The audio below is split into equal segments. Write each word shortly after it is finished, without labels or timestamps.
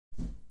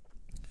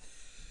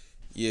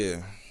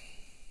Yeah,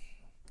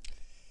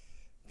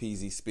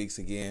 PZ speaks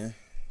again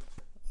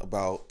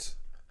about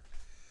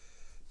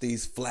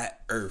these flat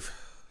earth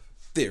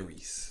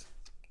theories.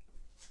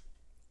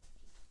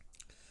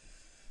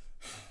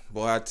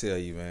 Boy, I tell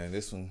you, man,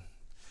 this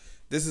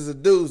is a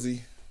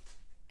doozy.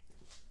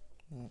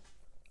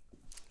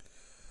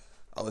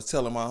 I was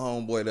telling my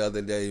homeboy the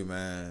other day,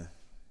 man,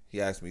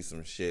 he asked me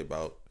some shit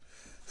about,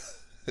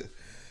 this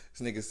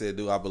nigga said,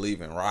 do I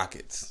believe in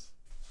rockets?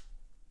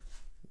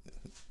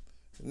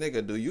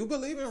 Nigga, do you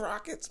believe in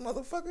rockets,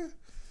 motherfucker?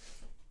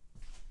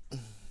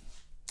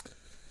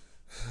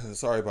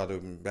 Sorry about the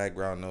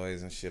background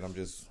noise and shit.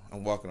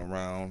 I'm walking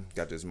around,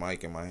 got this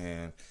mic in my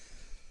hand.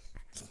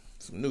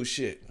 Some new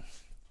shit.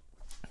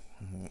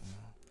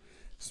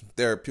 Some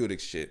therapeutic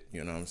shit,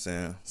 you know what I'm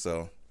saying?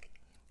 So,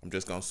 I'm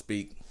just gonna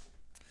speak.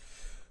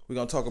 We're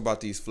gonna talk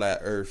about these flat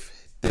earth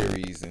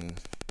theories, and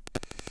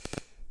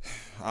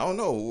I don't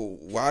know,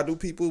 why do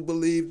people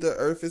believe the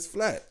earth is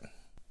flat?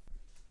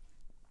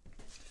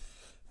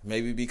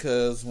 Maybe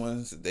because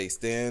once they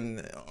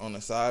stand on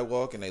the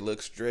sidewalk and they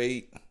look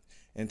straight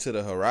into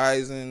the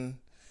horizon,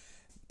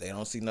 they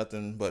don't see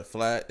nothing but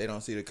flat. They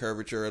don't see the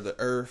curvature of the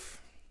earth.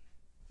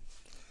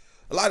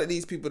 A lot of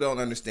these people don't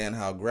understand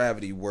how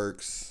gravity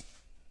works.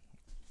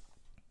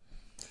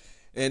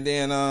 And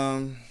then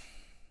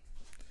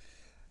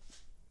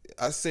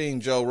I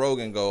seen Joe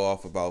Rogan go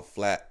off about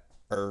flat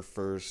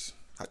earthers.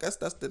 I guess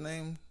that's the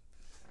name.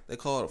 They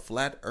call it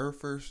flat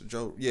earthers.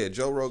 Joe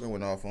Rogan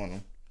went off on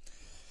them.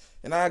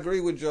 And I agree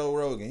with Joe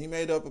Rogan. He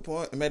made a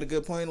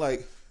good point,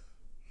 like,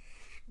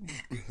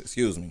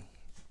 excuse me.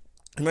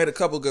 He made a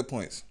couple good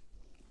points.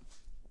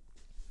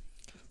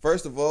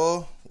 First of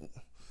all,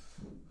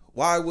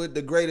 why would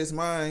the greatest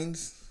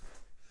minds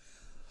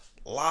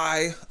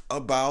lie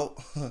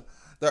about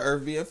the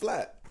earth being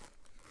flat?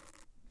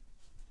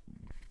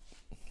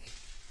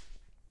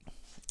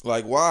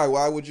 Like, why?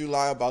 Why would you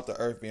lie about the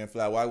earth being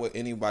flat? Why would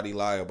anybody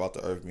lie about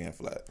the earth being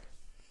flat?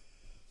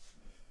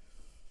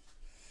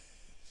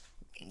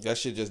 That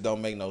shit just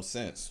don't make no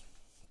sense.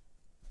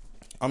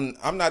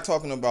 I'm not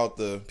talking about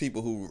the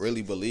people who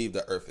really believe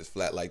the earth is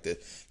flat, like the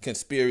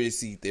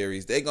conspiracy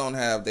theories. They gonna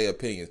have their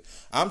opinions.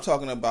 I'm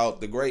talking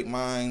about the great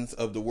minds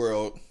of the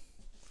world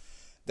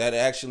that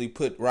actually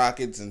put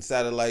rockets and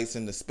satellites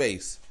into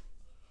space.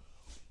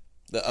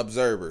 The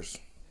observers.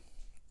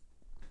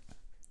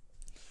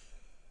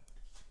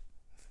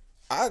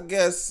 I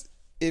guess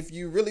if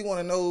you really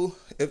want to know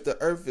if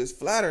the earth is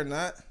flat or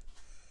not,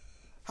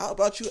 how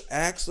about you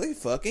actually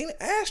fucking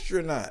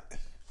astronaut?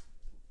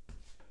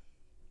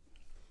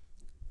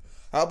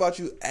 How about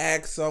you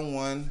ask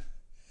someone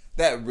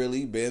that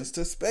really been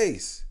to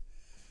space?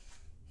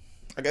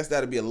 I guess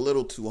that'd be a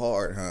little too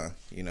hard, huh?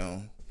 You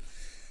know,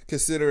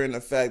 considering the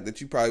fact that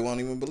you probably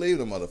won't even believe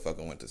the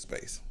motherfucker went to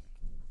space.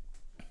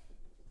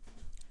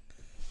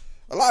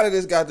 A lot of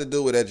this got to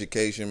do with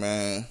education,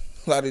 man.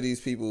 A lot of these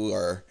people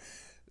are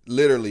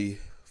literally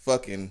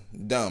fucking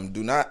dumb.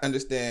 Do not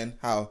understand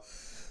how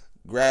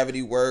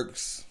gravity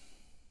works.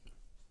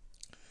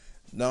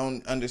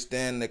 Don't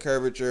understand the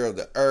curvature of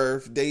the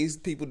earth. These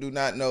people do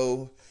not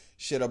know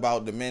shit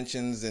about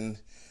dimensions and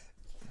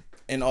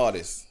all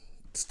this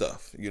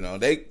stuff. You know,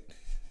 they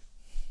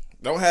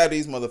don't have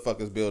these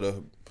motherfuckers build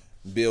a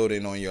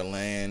building on your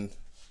land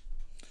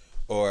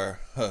or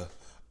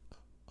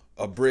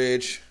a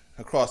bridge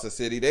across the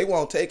city. They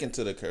won't take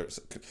into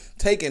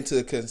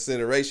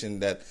consideration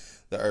that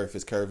the earth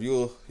is curved.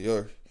 Your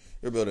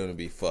building will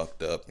be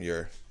fucked up.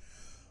 Your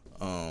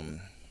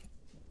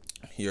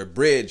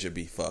bridge would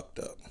be fucked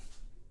up.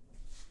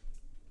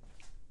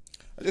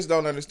 I just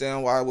don't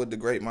understand why would the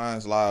great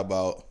minds lie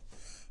about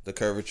the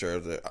curvature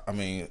of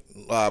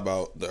lie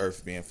about the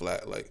earth being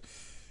flat. Like,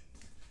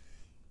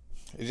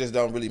 it just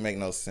don't really make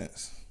no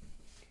sense.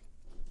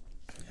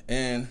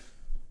 And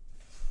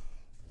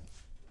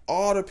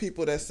all the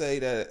people that say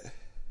that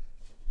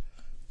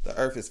the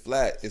earth is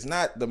flat is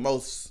not the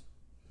most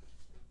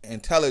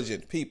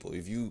intelligent people.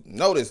 If you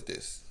notice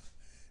this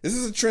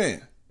is a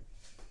trend.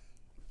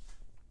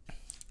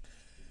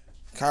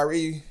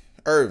 Kyrie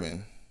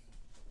Irving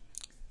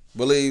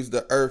believes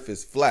the earth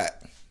is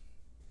flat.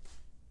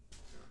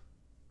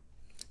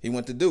 He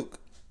went to Duke.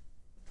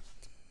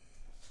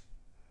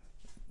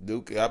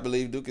 I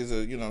believe Duke is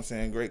a,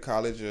 great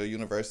college or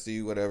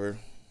university, whatever.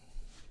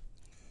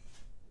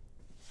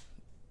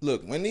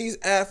 Look, when these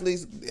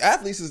athletes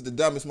is the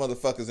dumbest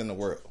motherfuckers in the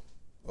world.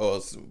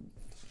 Well,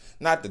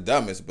 not the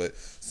dumbest, but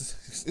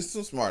it's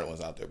some smart ones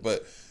out there.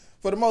 But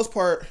for the most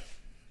part,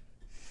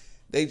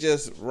 they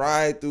just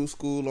ride through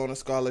school on a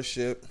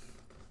scholarship.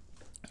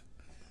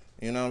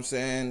 You know what I'm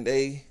saying?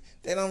 They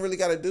don't really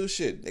got to do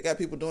shit. They got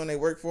people doing their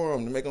work for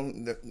them to make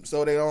them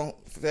so they don't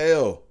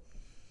fail.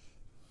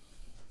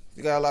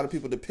 You got a lot of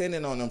people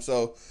depending on them.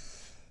 So,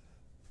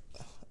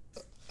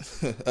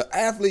 an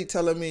athlete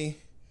telling me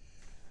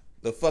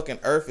the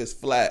fucking earth is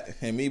flat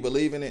and me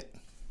believing it.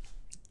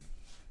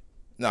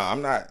 No,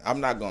 I'm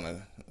not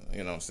gonna,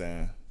 you know what I'm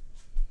saying?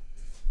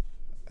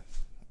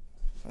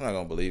 I'm not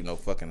gonna believe no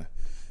fucking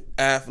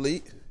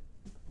athlete.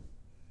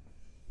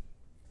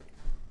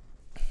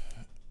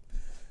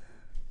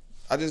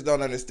 I just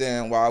don't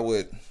understand why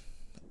would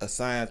a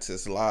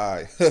scientist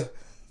lie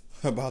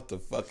about the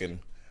fucking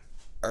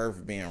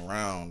Earth being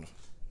round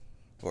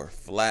or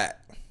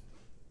flat.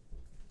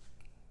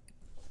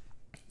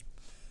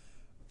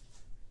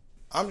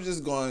 I'm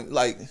just going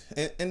like,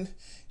 and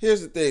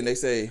here's the thing. They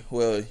say,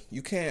 well,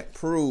 you can't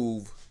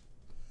prove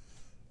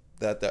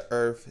that the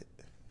Earth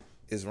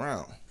is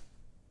round.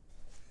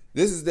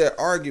 This is their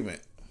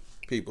argument,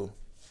 people.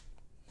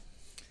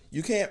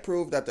 You can't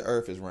prove that the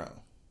Earth is round.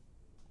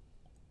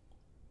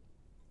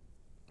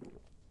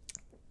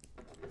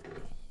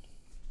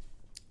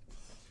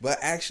 But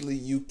actually,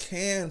 you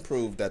can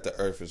prove that the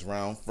Earth is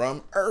round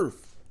from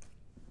Earth.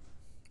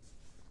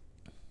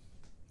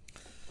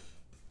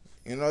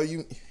 You know,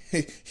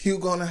 you're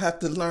gonna have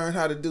to learn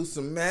how to do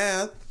some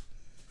math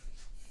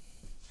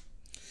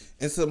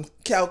and some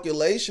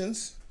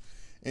calculations,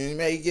 and it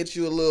may get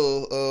you a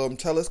little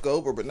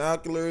telescope or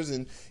binoculars,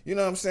 and you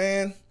know what I'm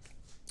saying.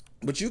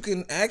 But you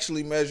can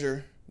actually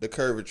measure the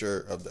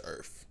curvature of the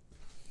Earth.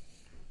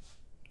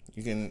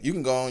 You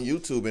can go on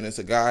YouTube, and it's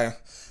a guy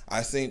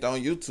I seen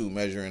on YouTube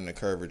measuring the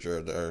curvature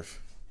of the Earth.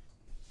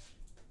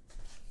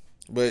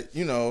 But,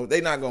 you know, they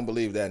not going to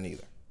believe that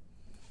neither.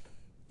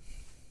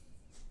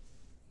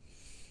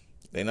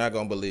 They not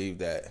going to believe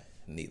that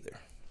neither.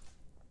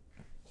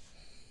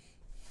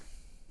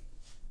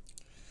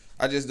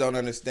 I just don't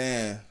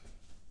understand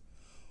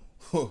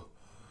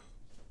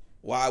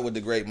why would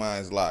the great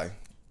minds lie.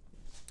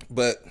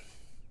 But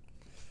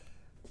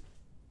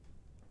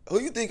who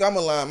you think I'm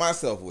aligning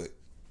myself with?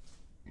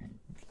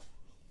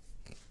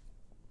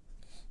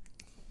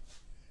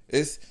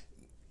 It's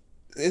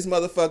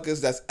motherfuckers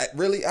that's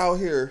really out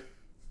here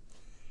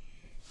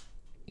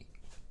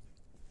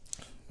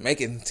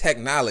making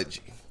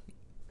technology,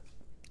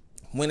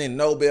 winning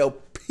Nobel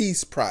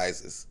Peace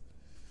Prizes.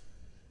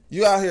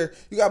 You out here,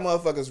 you got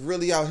motherfuckers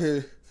really out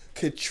here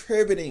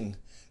contributing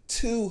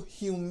to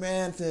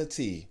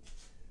humanity.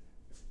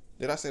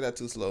 Did I say that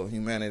too slow?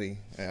 Humanity?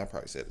 Yeah, I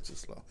probably said it too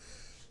slow.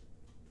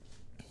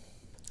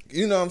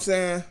 You know what I'm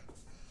saying?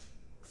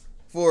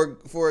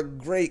 For a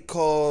great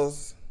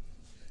cause.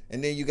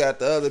 And then you got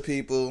the other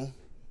people.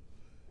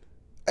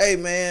 Hey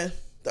man,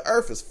 the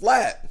Earth is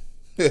flat.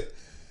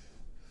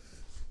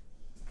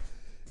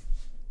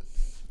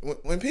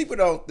 When people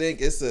don't think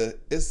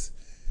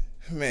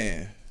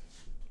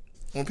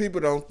when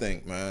people don't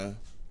think, man.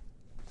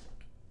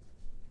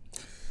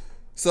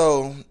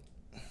 So,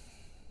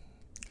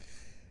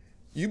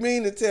 you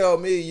mean to tell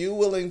me you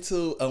willing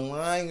to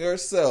align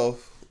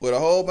yourself with a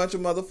whole bunch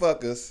of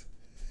motherfuckers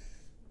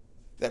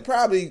that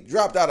probably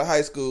dropped out of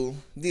high school,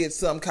 did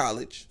some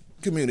college,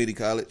 community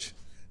college.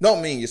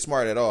 Don't mean you're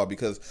smart at all,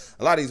 because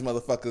a lot of these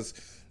motherfuckers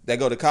that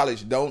go to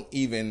college don't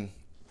even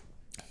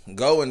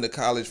go into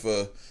college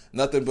for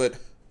nothing but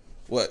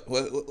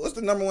what's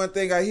the number one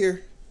thing I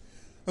hear?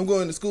 I'm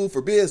going to school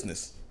for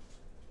business.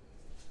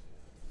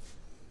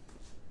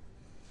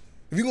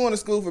 If you're going to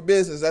school for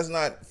business, that's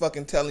not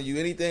fucking telling you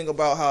anything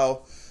about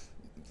how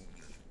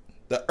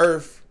the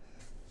Earth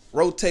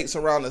rotates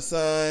around the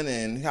sun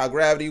and how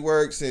gravity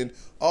works and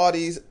all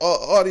these, you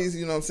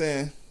know what I'm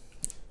saying?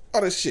 All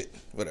this shit,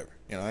 whatever.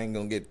 You know, I ain't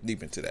gonna get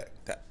deep into that.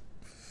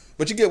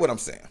 But you get what I'm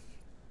saying.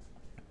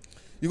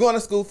 You're going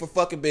to school for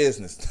fucking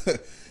business.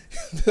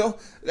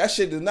 That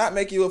shit does not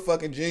make you a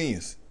fucking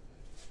genius.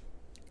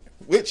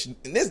 Which,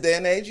 in this day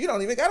and age, you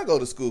don't even gotta go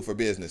to school for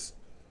business.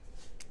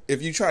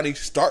 If you try to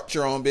start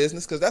your own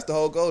business, because that's the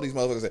whole goal. These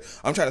motherfuckers say,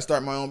 I'm trying to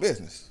start my own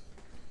business.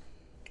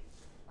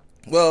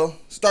 Well,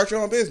 start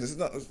your own business.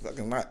 It's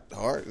fucking not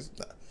hard.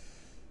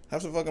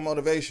 Have some fucking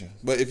motivation.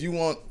 But if you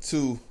want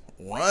to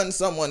run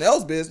someone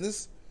else's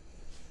business,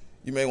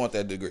 you may want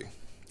that degree.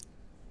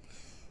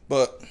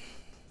 But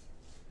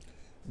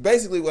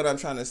basically what I'm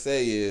trying to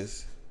say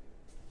is,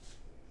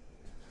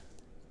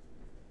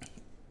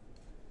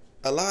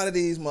 a lot of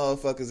these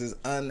motherfuckers is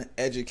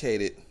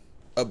uneducated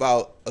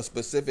about a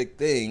specific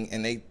thing,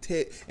 and they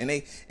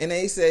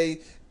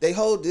say they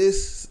hold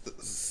this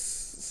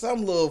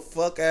some little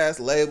fuck ass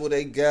label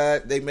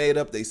they made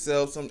up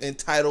themselves, some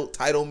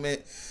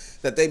entitlement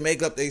that they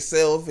make up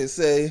themselves, and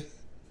say,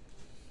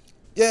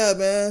 yeah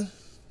man,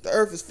 the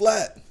Earth is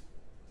flat.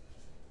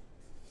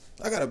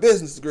 I got a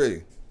business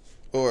degree.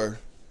 Or,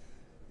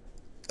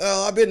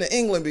 oh, I've been to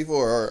England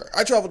before. Or,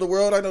 I traveled the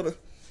world. I know the...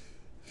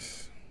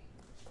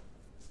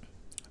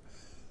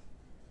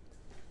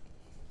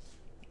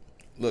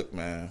 Look,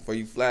 man, for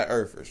you flat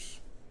earthers,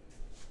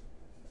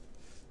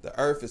 the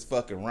Earth is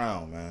fucking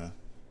round, man.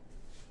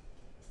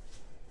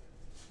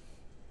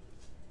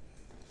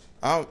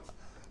 I'm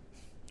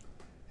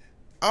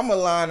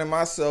aligning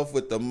myself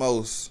with the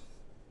most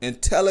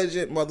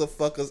intelligent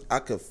motherfuckers I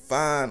could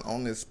find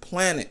on this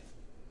planet.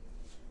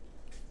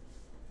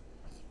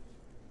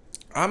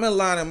 I'm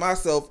aligning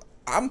myself.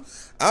 I'm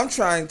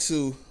trying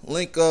to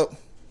link up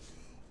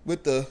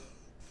with the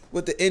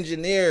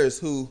engineers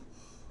who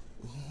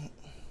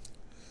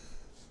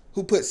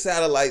put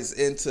satellites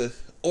into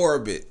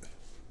orbit.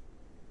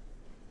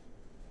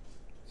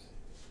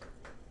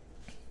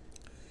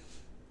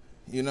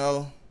 You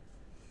know,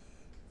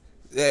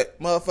 that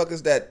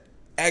motherfuckers that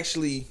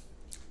actually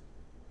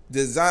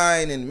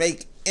design and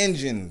make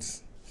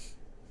engines.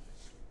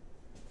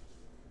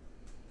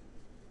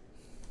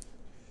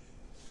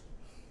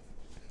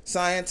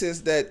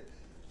 Scientists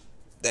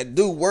that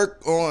do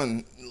work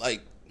on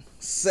like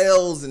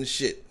cells and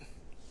shit.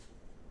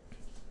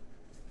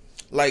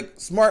 Like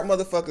smart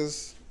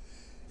motherfuckers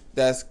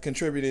that's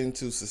contributing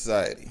to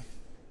society.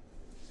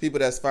 People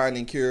that's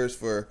finding cures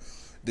for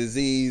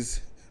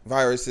disease,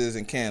 viruses,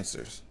 and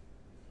cancers.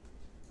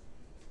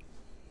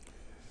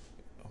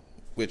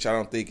 Which I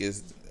don't think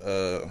is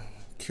a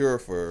cure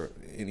for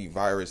any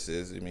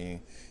viruses. I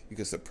mean, you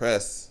can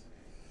suppress,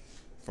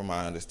 from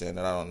my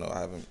understanding. I don't know. I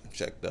haven't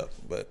checked up,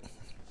 but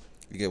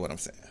you get what I'm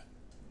saying.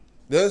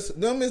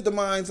 Them is the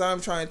minds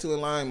I'm trying to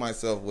align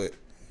myself with.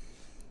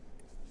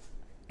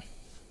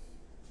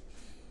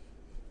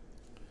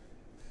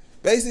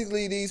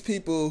 Basically, these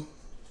people.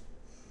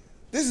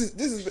 This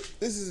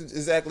is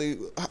exactly.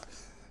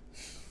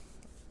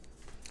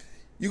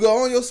 You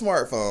go on your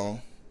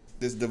smartphone,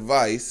 this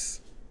device,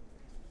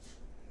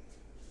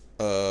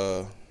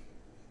 a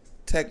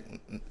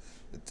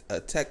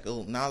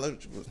technical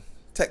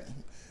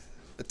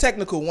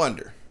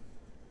wonder,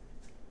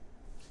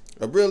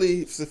 a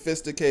really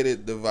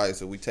sophisticated device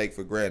that we take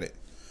for granted,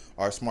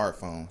 our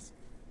smartphones.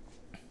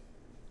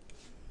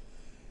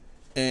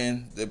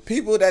 And the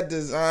people that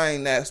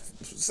design that,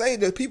 say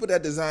the people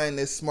that design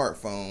this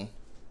smartphone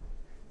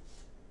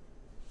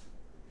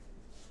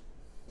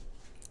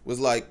was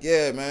like,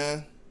 yeah,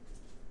 man,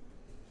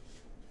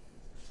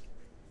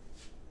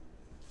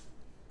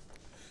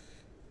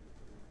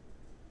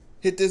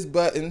 hit this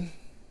button,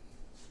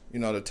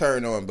 the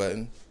turn on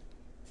button,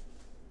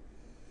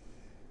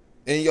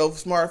 and your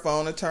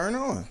smartphone to turn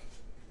on.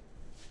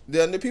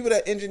 Then the people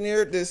that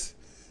engineered this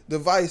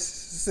device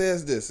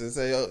says this and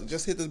say, oh,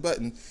 just hit this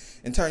button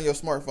and turn your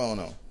smartphone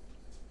on.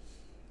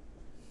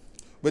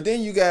 But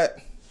then you got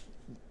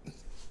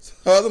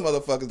other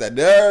motherfuckers that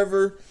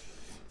never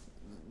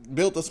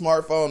built a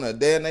smartphone a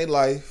day in their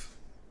life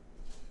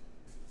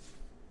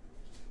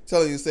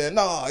telling you, saying,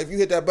 no, if you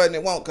hit that button,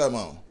 it won't come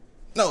on.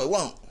 No, it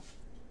won't.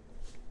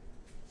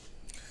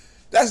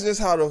 That's just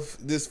how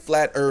this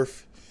flat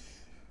earth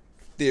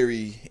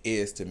theory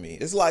is to me.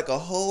 It's like a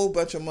whole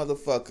bunch of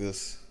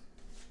motherfuckers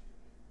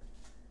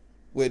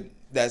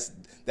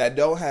that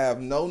don't have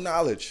no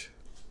knowledge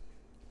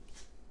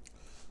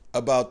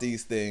about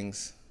these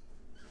things,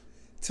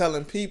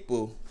 telling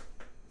people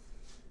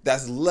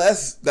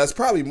that's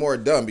probably more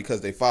dumb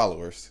because they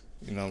followers.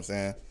 You know what I'm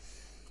saying?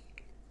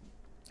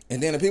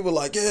 And then the people are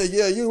like,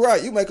 yeah, you're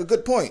right. You make a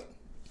good point.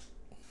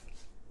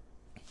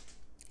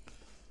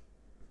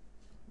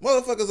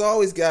 Motherfuckers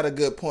always got a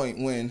good point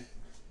when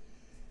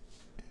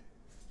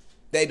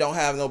they don't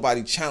have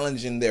nobody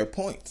challenging their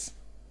points.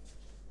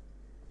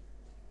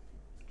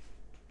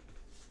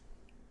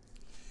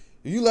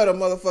 If you let a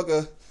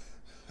motherfucker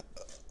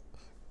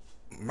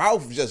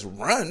mouth just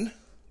run,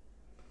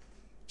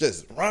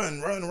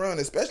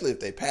 especially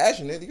if they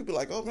passionate, you could be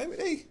like, oh,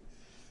 maybe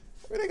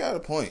they got a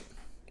point.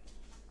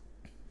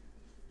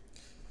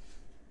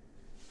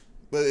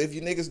 But if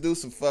you niggas do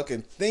some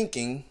fucking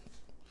thinking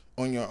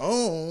on your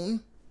own,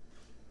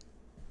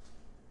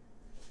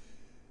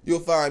 you'll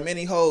find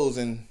many holes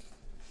in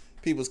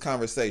people's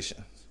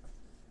conversations.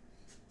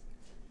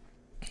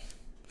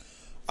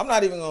 I'm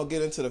not even going to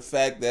get into the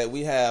fact that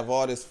we have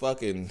all this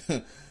fucking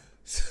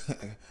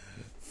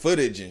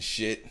footage and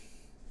shit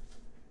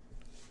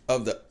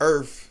of the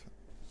earth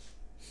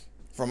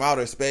from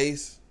outer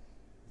space.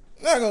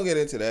 I'm not going to get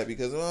into that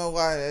because,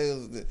 why?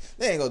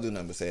 They ain't going to do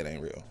nothing but say it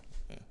ain't real.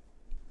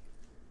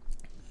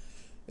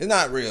 It's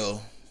not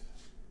real.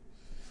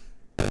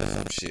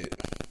 Some shit.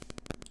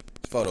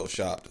 It's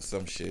photoshopped or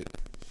some shit.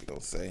 You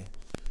gonna say.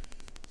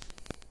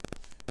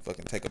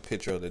 Fucking take a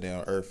picture of the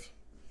damn earth.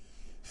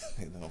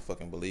 They don't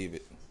fucking believe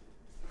it.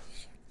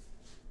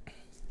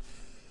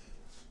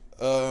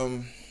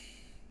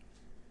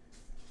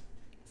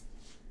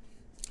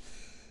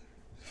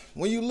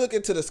 When you look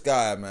into the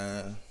sky,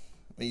 man.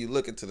 When you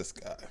look into the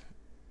sky.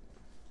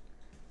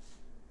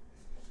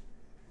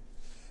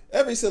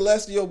 Every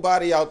celestial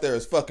body out there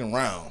is fucking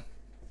round.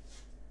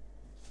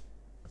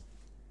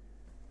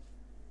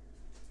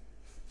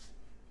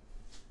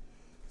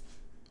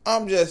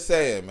 I'm just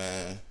saying,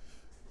 man.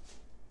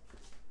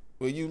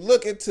 When you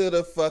look into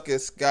the fucking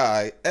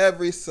sky,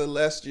 every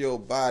celestial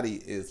body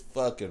is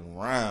fucking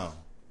round.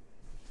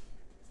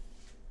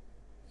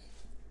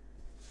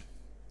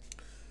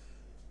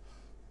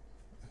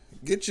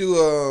 Get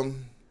you,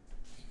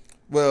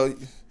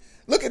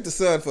 look at the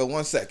sun for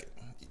 1 second.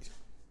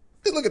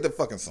 Just look at the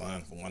fucking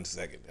sun for 1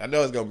 second. I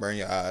know it's gonna burn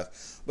your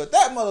eyes, but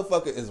that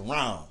motherfucker is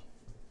round.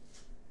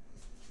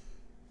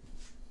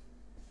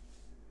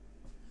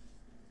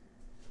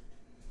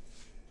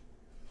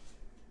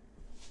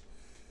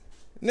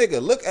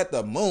 Nigga, look at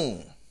the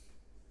moon.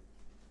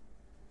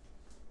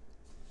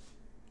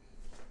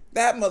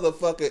 That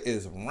motherfucker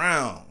is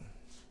round.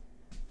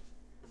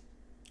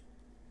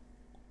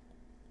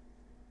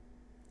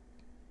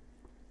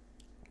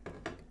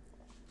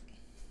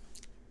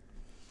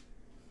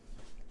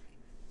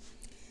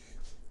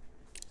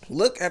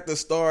 Look at the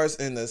stars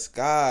in the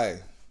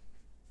sky.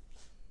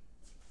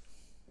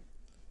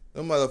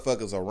 Them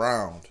motherfuckers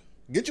around.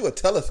 Get you a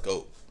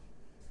telescope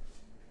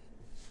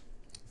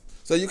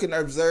so you can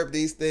observe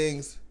these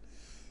things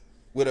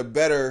with a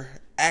better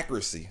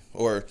accuracy,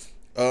 or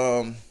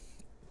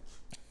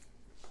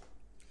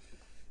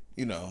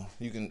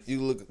you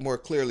look more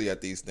clearly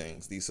at these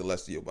things, these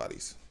celestial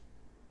bodies.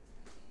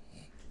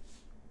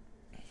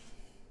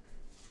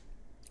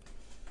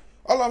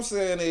 All I'm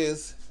saying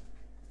is,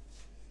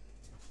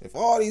 if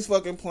all these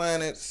fucking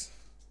planets,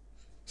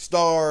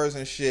 stars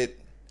and shit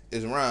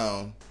is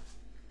round,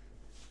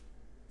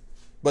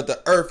 but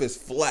the earth is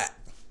flat,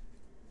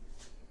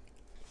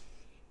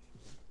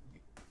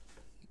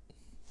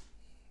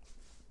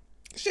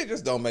 shit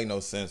just don't make no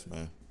sense,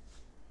 man.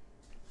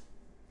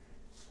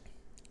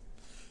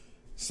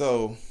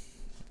 So,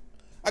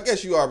 I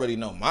guess you already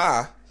know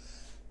my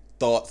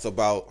thoughts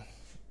about,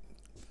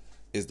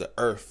 is the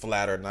earth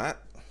flat or not?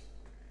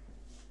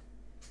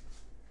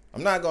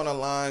 I'm not going to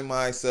align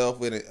myself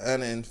with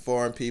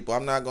uninformed people.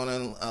 I'm not going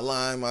to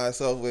align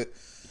myself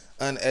with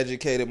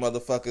uneducated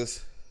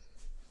motherfuckers.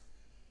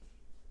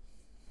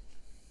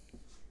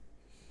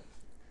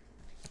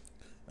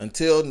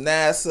 Until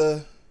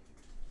NASA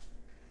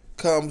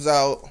comes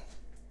out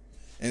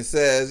and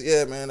says,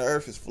 yeah, man, the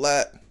earth is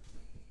flat.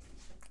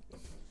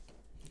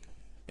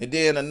 And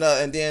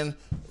then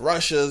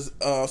Russia's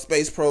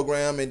space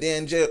program, and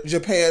then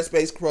Japan's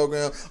space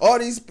program. All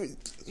these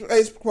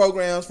space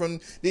programs from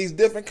these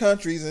different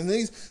countries,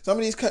 and some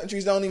of these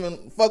countries don't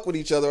even fuck with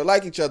each other or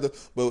like each other,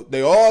 but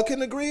they all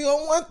can agree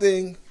on one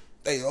thing.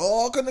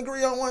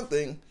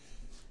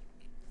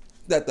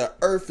 That the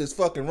earth is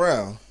fucking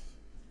round.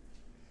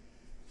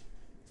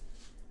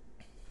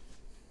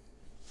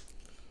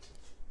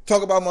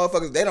 Talk about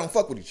motherfuckers, they don't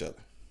fuck with each other.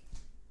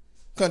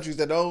 Countries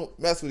that don't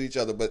mess with each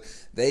other, but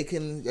they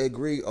can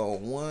agree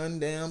on one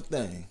damn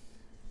thing.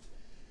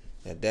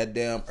 That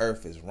damn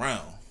earth is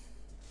round.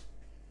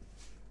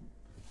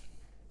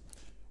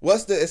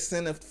 What's the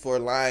incentive for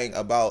lying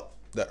about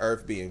the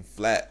earth being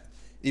flat?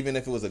 Even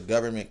if it was a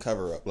government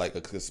cover-up, like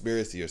a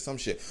conspiracy or some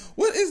shit.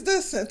 What is the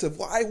incentive?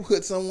 Why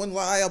would someone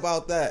lie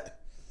about that?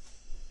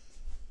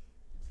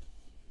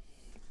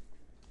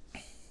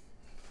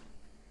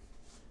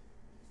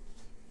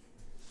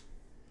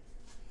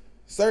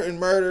 Certain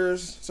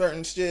murders,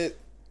 certain shit,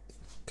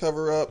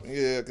 cover up,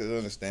 yeah, because I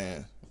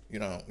understand. You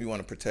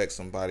want to protect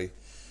somebody.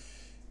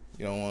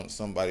 You don't want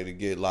somebody to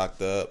get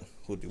locked up.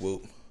 Whoopty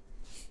whoop.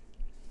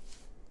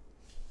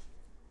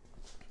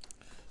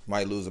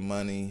 Might lose the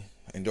money,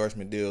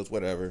 endorsement deals,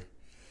 whatever.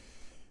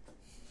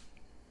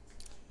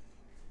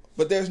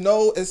 But there's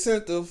no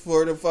incentive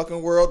for the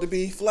fucking world to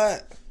be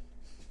flat.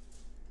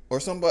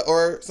 Or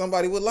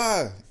somebody would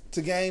lie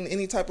to gain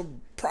any type of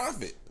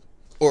profit.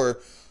 Or,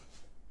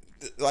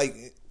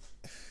 like,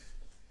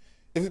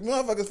 if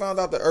motherfuckers found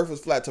out the earth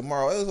was flat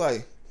tomorrow, it was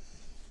like,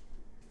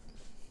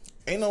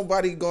 ain't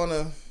nobody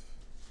gonna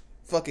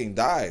fucking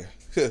die.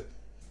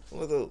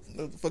 What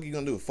the fuck you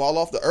gonna do? Fall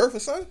off the earth or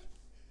something?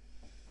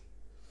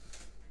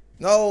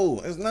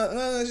 No, it's not.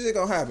 None of that shit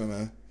gonna happen,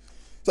 man.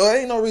 So there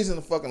ain't no reason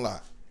to fucking lie.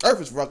 Earth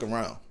is fucking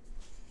round.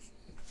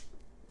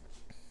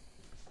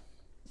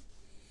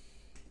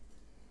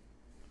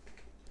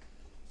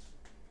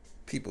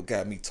 People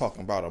got me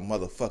talking about a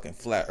motherfucking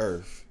flat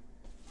earth.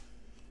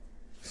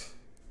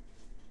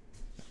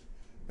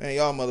 Man,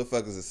 y'all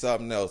motherfuckers is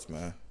something else,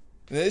 man.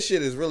 And this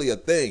shit is really a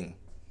thing.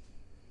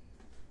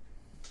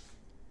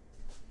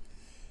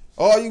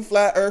 All you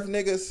flat earth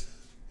niggas,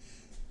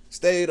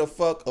 stay the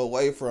fuck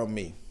away from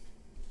me.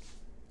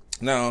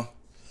 Now,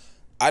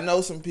 I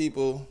know some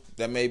people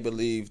that may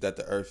believe that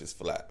the earth is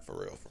flat, for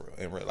real,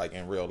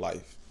 in real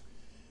life.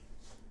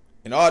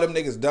 And all them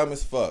niggas dumb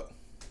as fuck.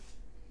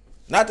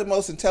 Not the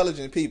most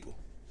intelligent people.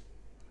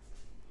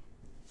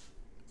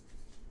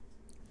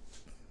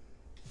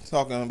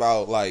 Talking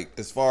about, like,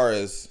 as far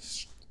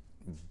as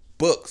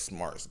book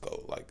smarts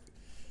go, like,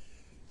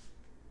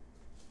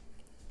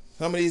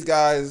 some of these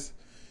guys,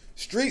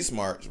 street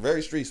smart,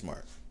 very street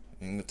smart.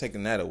 I'm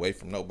taking that away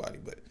from nobody,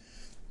 but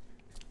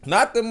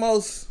not the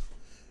most,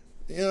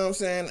 you know what I'm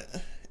saying,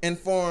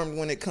 informed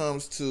when it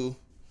comes to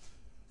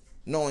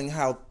knowing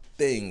how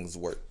things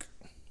work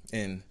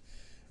and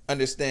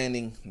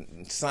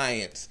understanding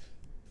science.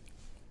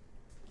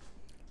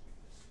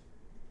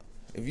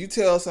 If you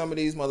tell some of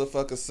these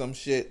motherfuckers some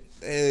shit,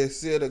 it's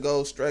to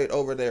go straight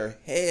over their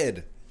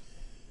head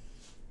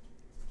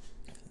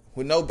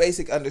with no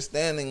basic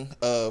understanding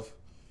of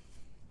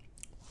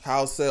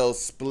how cells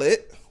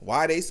split,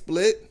 why they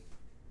split,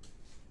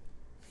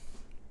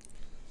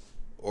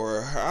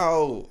 or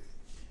how,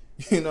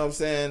 you know what I'm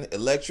saying,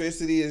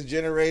 electricity is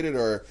generated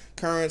or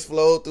currents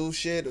flow through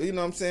shit. You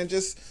know what I'm saying?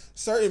 Just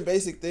certain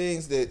basic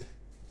things that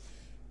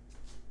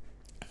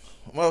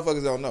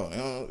motherfuckers don't know. They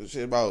don't know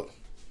shit about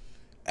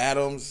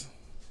atoms,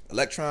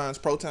 electrons,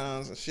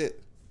 protons, and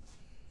shit.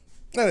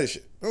 None of this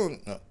shit.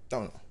 Don't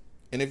know.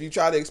 And if you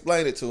try to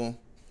explain it to them,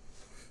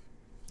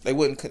 they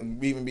wouldn't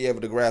even be able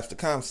to grasp the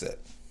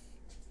concept.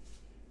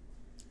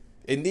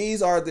 And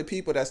these are the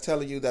people that's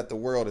telling you that the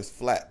world is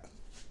flat.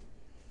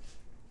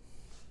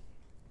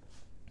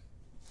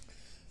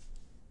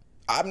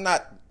 I'm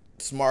not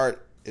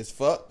smart as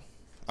fuck.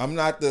 I'm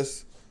not the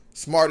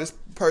smartest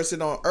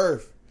person on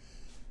earth.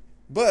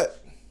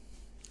 But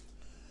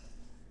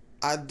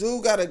I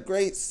do got a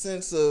great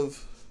sense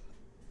of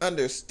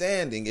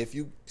understanding if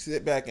you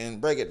sit back and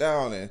break it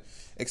down and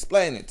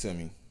explain it to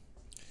me.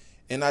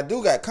 And I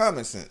do got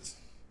common sense.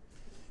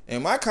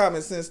 And my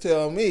common sense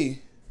tell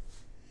me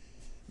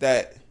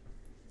that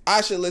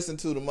I should listen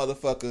to the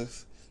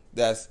motherfuckers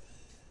that's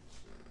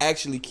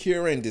actually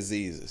curing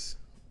diseases.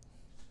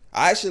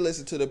 I should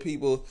listen to the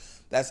people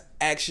that's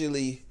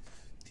actually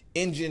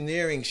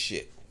engineering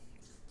shit.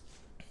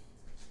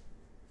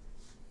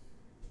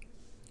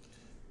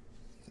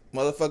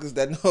 Motherfuckers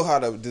that know how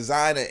to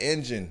design an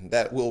engine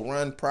that will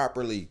run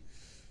properly.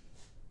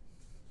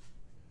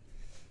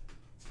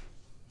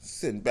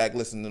 Sitting back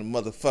listening to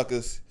the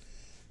motherfuckers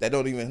that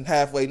don't even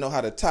halfway know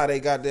how to tie their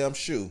goddamn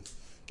shoe.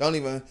 Don't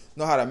even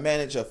know how to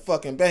manage a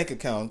fucking bank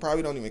account.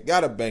 Probably don't even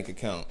got a bank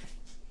account.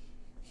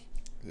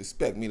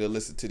 Expect me to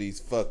listen to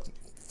these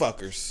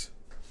fuckers.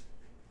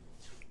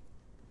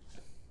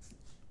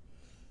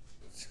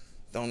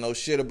 Don't know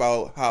shit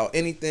about how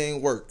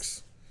anything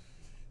works.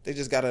 They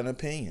just got an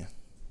opinion.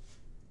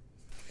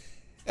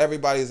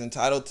 Everybody is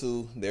entitled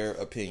to their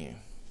opinion.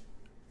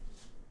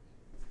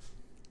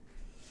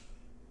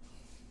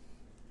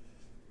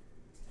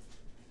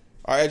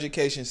 Our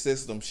education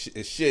system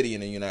is shitty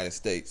in the United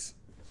States.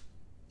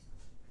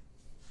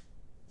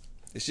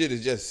 The shit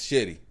is just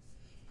shitty.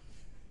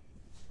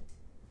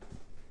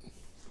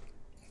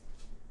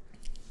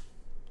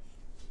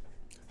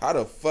 How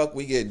the fuck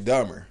we get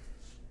dumber?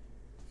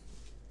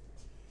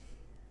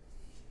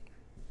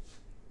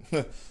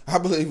 I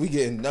believe we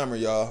getting dumber,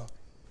 y'all.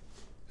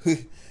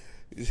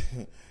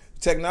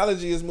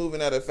 Technology is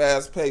moving at a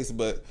fast pace,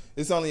 but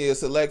it's only a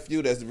select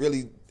few that's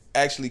really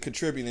actually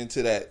contributing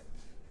to that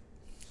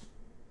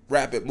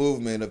rapid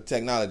movement of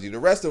technology. The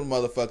rest of the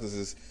motherfuckers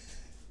is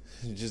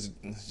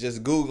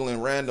just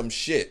Googling random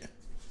shit.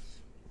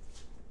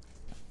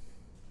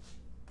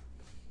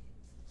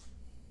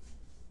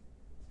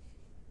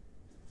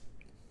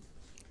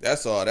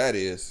 That's all that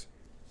is.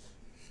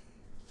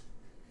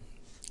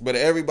 But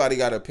everybody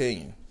got an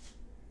opinion.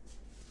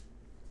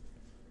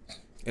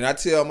 And I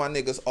tell my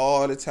niggas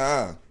all the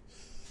time,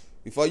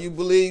 before you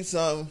believe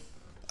something,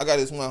 I got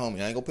this one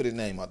homie, I ain't gonna put his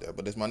name out there,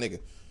 but it's my nigga.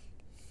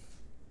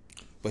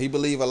 But he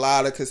believe a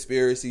lot of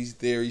conspiracy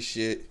theory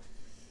shit.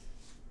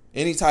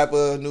 Any type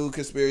of new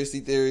conspiracy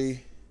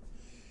theory,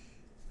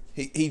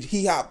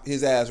 he hop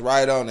his ass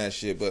right on that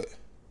shit. But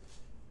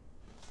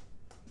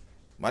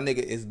my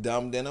nigga is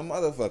dumb than a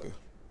motherfucker.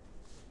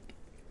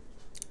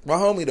 My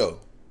homie though.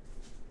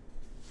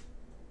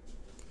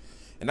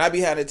 And I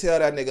be having to tell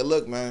that nigga,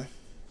 look, man,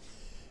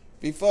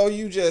 before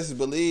you just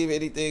believe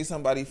anything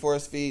somebody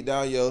force feed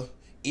down your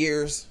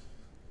ears,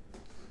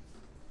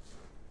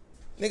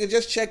 nigga,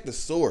 just check the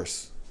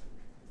source.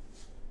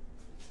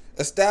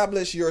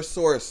 Establish your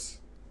source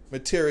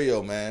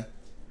material, man.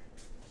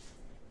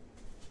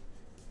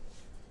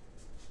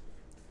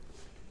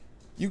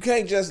 You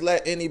can't just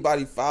let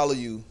anybody follow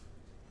you.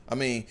 I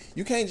mean,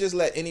 you can't just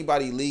let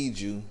anybody lead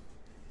you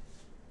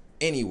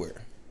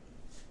anywhere.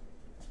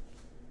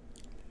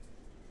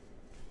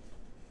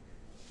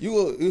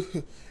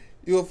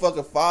 You a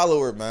fucking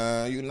follower,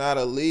 man. You're not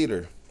a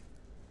leader.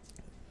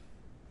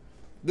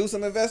 Do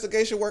some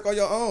investigation work on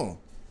your own.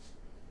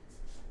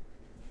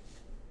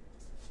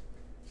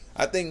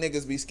 I think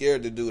niggas be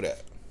scared to do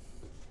that.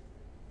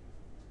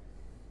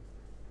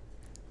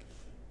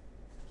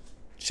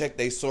 Check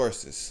their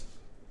sources.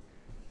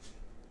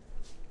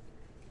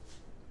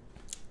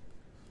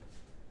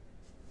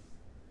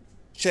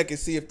 Check and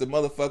see if the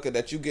motherfucker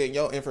that you getting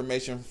your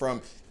information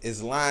from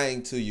is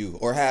lying to you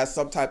or has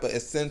some type of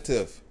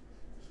incentive.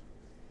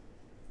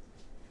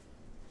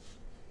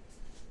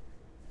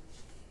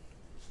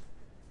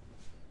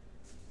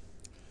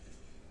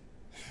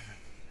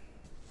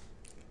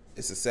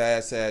 It's a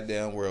sad, sad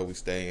damn world we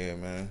stay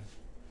in, man.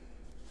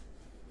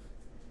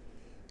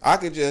 I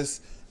could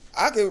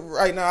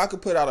right now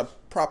put out a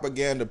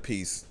propaganda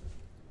piece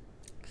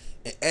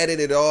and edit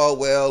it all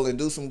well and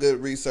do some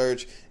good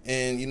research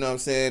and, you know what I'm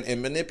saying,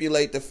 and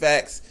manipulate the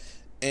facts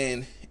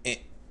and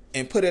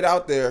put it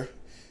out there.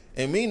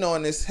 And me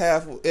knowing this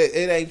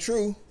it ain't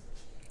true,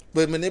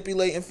 but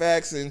manipulating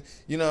facts and,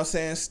 you know what I'm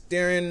saying,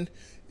 steering,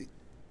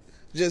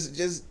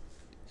 just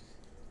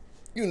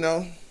you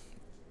know,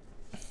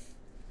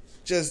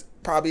 just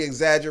probably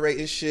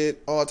exaggerating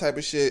shit, all type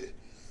of shit.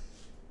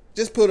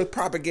 Just put a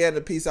propaganda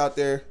piece out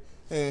there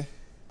and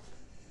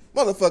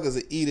motherfuckers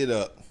will eat it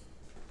up.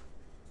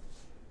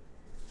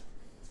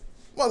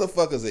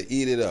 Motherfuckers will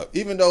eat it up.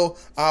 Even though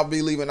I'll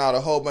be leaving out a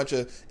whole bunch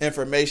of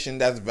information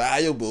that's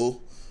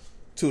valuable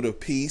to the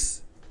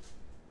piece.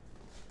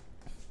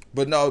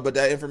 But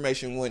that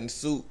information wouldn't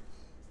suit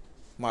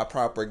my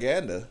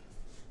propaganda.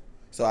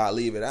 So I'll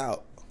leave it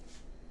out.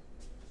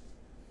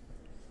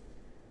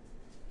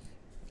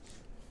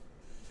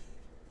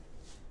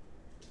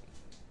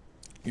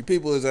 You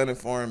people is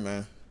uninformed,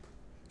 man.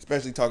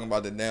 Especially talking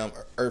about the damn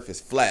earth is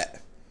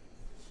flat.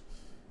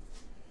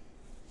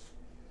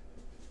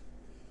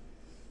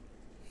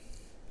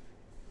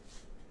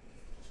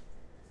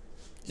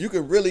 You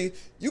can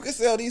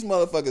sell these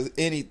motherfuckers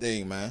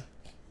anything, man.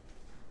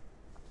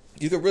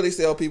 You can really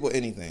sell people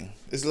anything.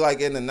 It's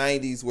like in the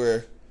 90s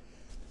where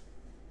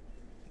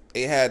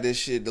they had this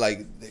shit like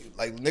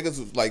niggas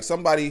was like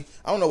somebody,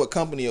 I don't know what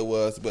company it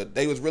was, but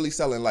they was really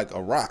selling like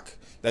a rock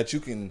that you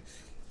could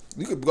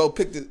go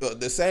pick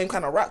the same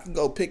kind of rock and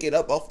go pick it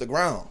up off the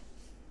ground.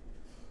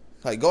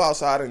 Like go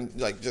outside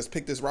and like just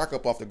pick this rock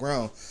up off the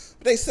ground.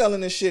 But they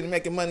selling this shit and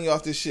making money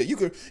off this shit. You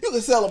could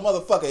sell a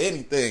motherfucker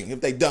anything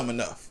if they dumb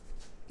enough.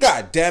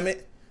 God damn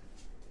it.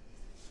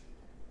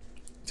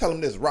 Tell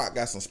them this rock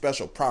got some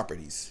special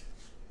properties.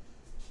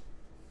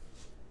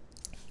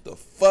 The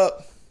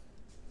fuck?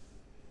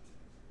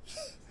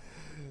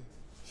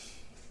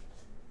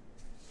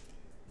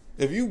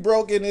 If you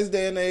broke in this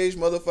day and age,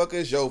 motherfucker,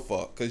 it's your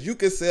fault. Because you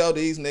can sell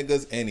these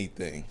niggas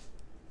anything.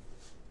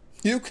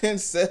 You can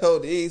sell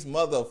these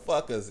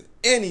motherfuckers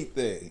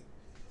anything.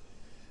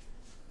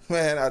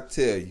 Man, I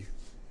tell you.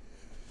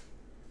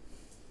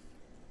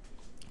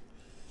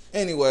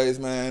 Anyways,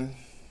 man.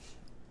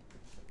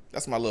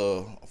 That's my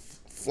little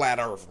flat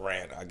earth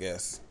rant, I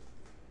guess.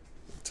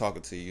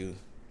 Talking to you.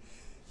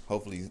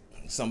 Hopefully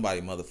somebody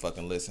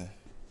motherfucking listen.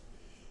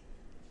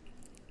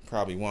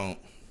 Probably won't.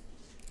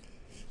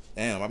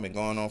 Damn, I've been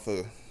going on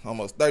for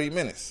almost 30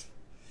 minutes.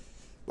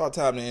 About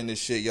time to end this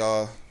shit,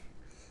 y'all.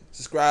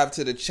 Subscribe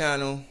to the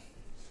channel.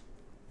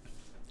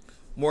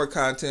 More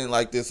content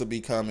like this will be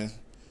coming.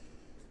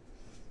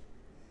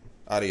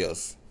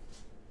 Adios.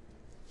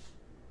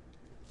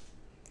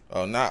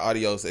 Oh, not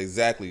adios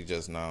exactly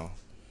just now.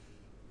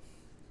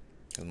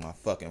 Cause my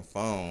fucking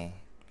phone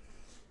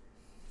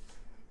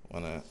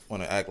wanna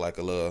act like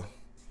a little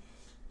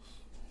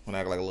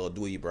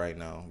dweeb right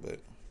now, but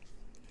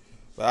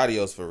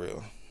adios for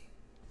real.